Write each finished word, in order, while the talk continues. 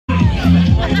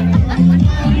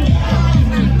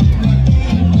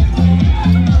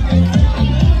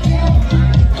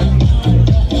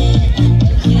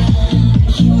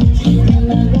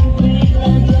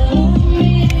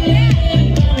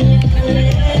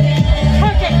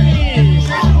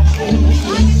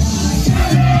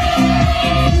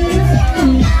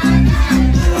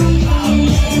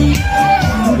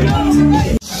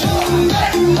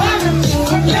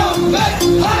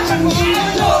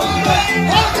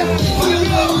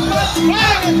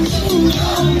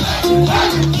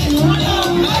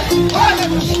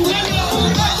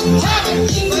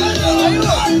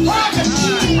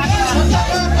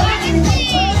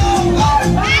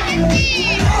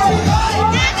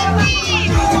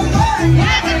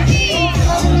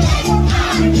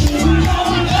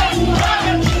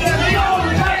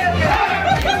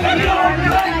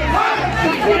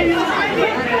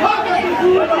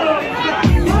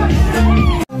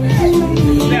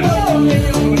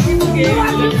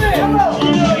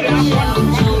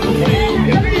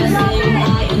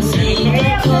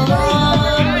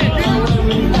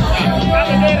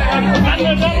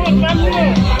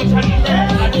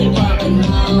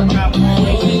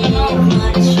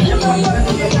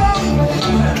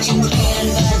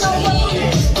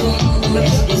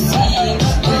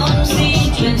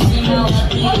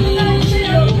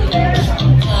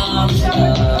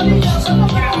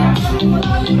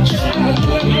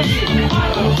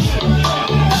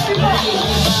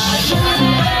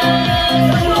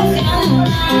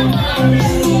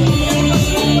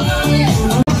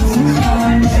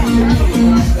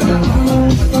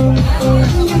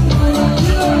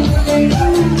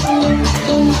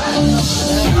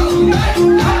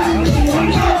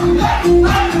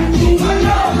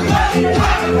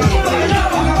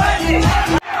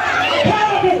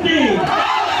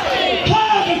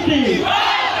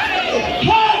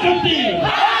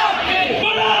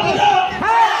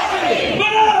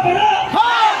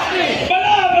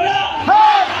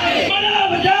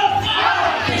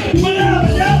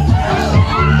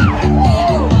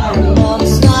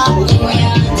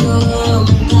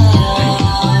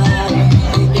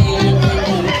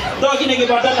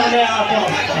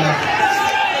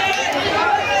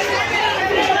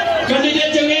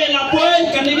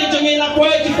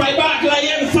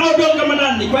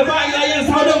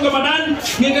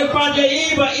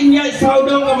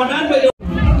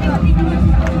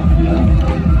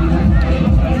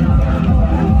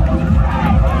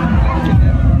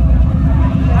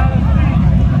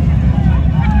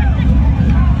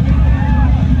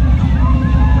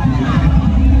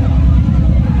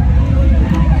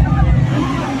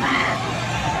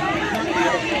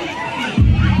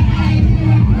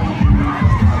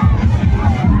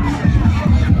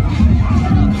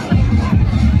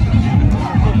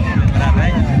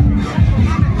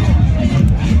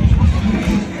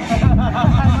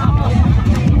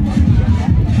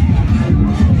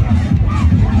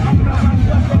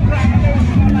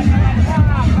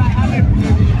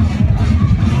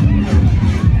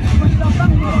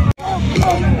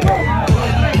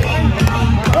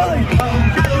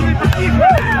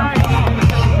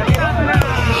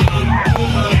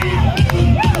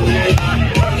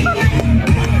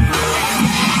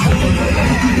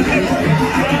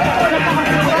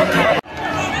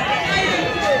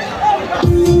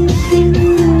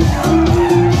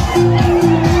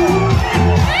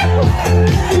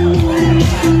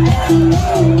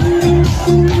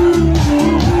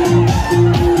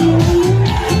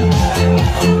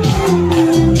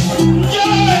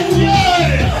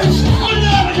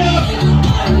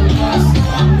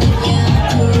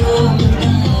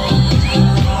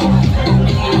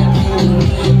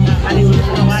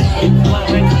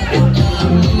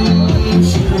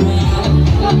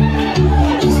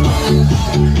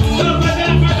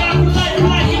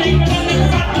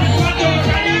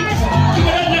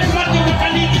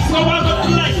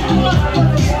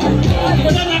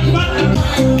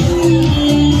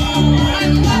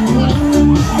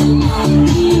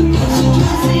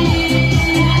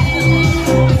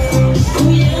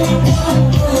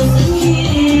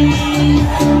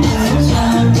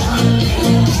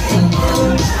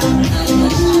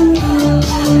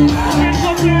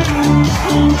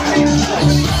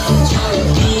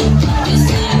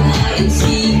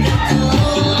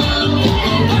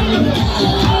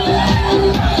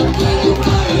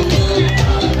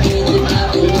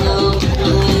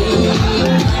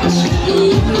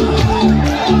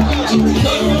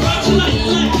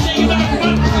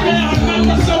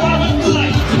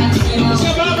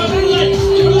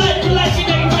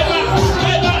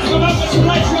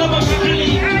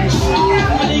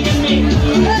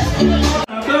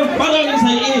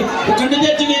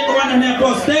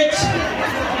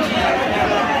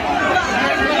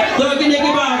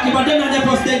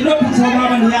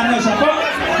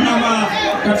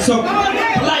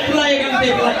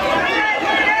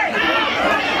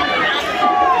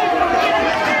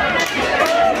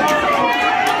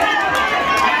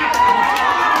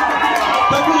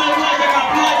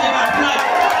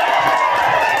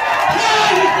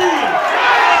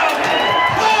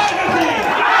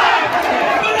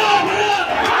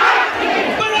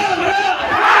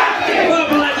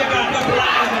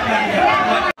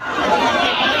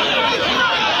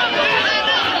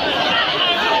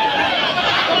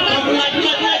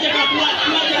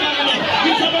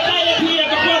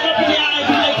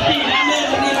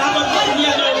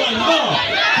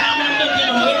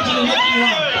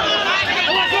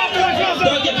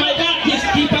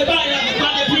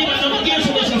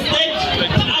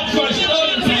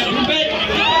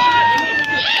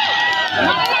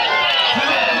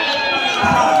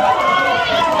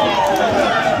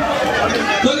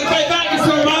Bagi paidbah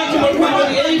keseluruhan cuma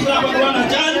bagi ini selamat tuan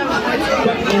ajan.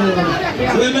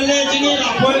 MLA jing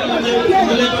lapor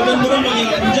MLA padan burung bagi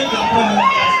bijak lapor.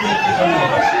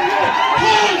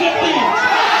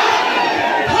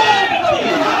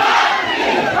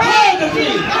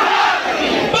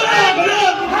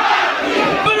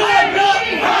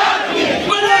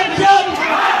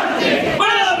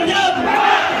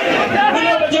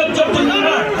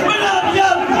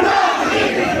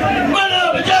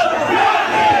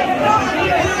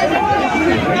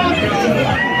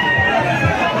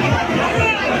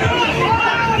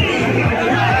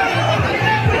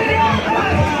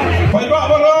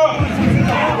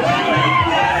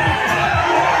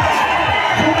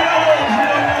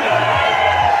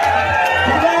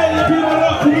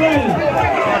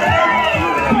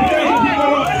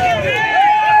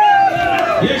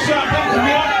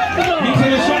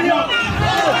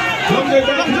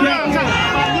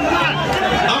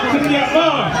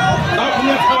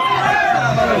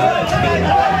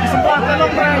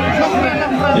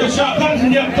 Ya syakkan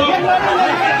sejak tu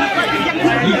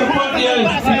di tempat dia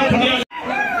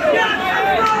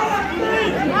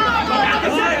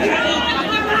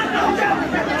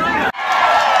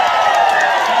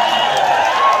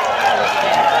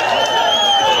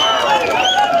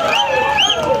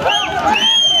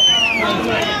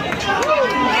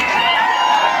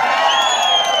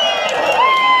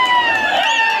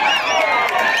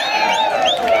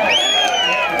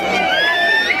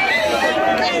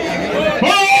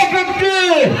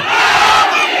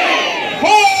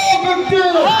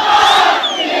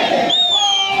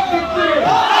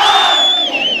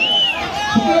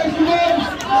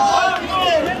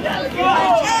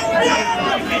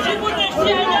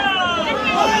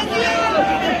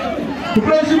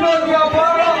Presiden yang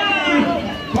baru,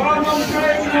 para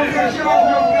menteri internasional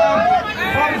juga,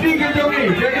 parti kejauhi,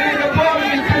 jadi depan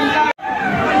pindah.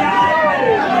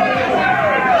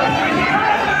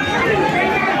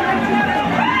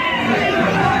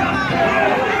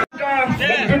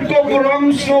 Bentuk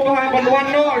kurang semua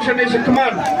berwarna seni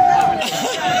sekeman.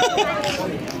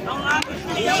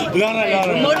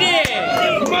 Modi.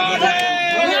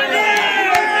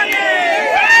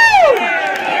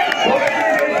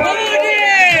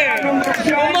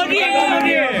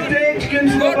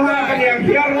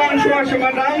 Biarlah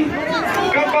suasana madang,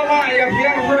 kapal yang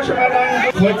biar suasana madang.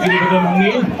 Buat di dalam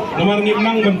ini, nomor ni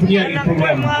menang mempunyai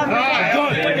program.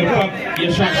 Dapat ia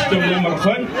sah sistem nomor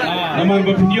kan, nomor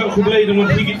berpunyai kubelai dengan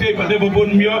kita pada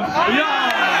babon biar.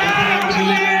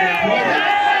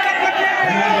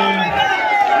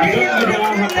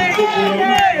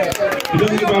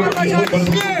 Bidang kita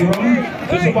berprogram,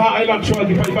 semua ayat soal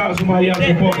di paidbah semua yang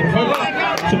support,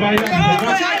 semua yang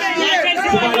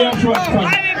support.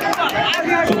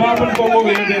 Semua pun Kongo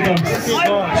yang ada,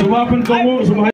 semua pun Kongo semua.